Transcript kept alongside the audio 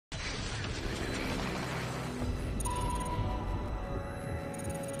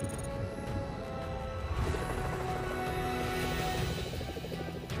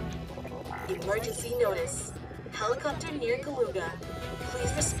Emergency notice. Helicopter near Galuga.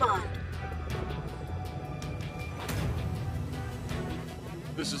 Please respond.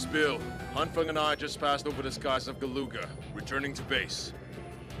 This is Bill. Hanfeng and I just passed over the skies of Galuga, returning to base.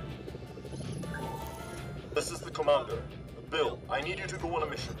 This is the commander. Bill, I need you to go on a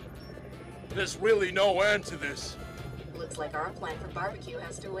mission. There's really no end to this. Looks like our plan for barbecue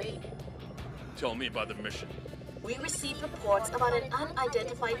has to wait. Tell me about the mission. We received reports about an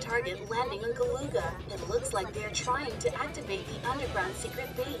unidentified target landing on Galuga. It looks like they're trying to activate the underground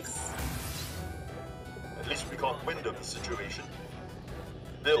secret base. At least we got wind of the situation.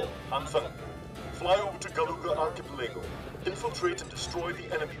 Bill, Hanfeng, fly over to Galuga Archipelago. Infiltrate and destroy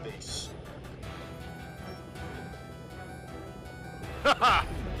the enemy base. Haha!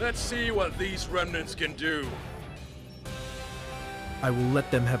 Let's see what these remnants can do. I will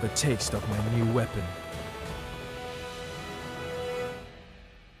let them have a taste of my new weapon.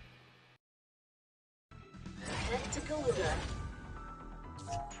 Head to Galuga.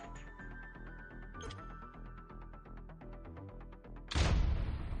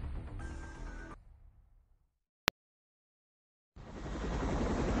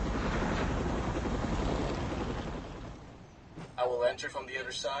 I will enter from the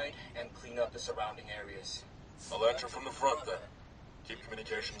other side and clean up the surrounding areas. I'll enter from the front then. Keep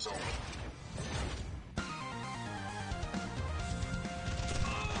communications open.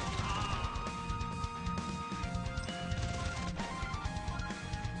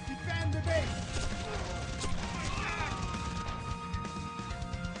 Defend the base!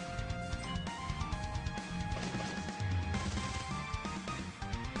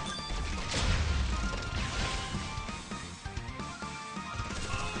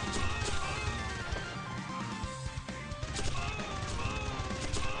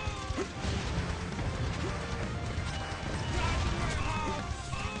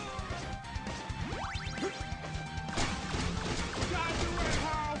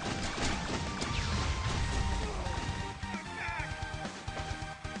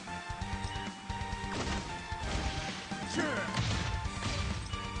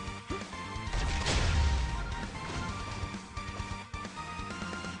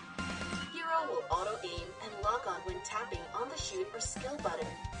 Hero will auto-aim and lock on when tapping on the shoot or skill button.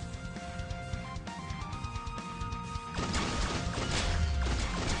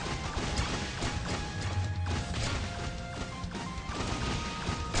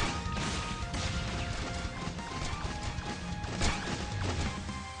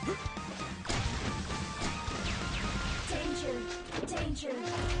 Danger!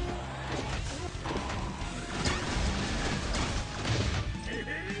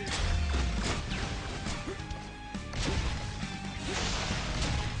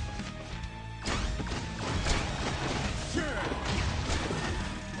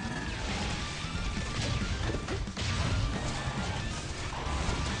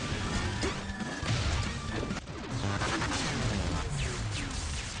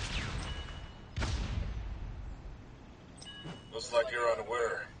 Looks like you're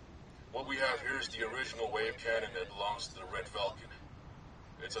unaware. What we have here is the original wave cannon that belongs to the Red Falcon.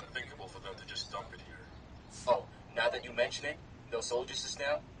 It's unthinkable for them to just dump it here. Oh, now that you mention it, those soldiers just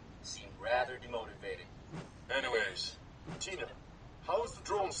now seem rather demotivated. Anyways, Tina, how is the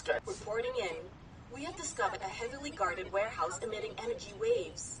drone scan? Reporting in. We have discovered a heavily guarded warehouse emitting energy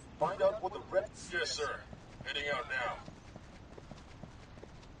waves. Find out what the Red... Yes, sir. Heading out now.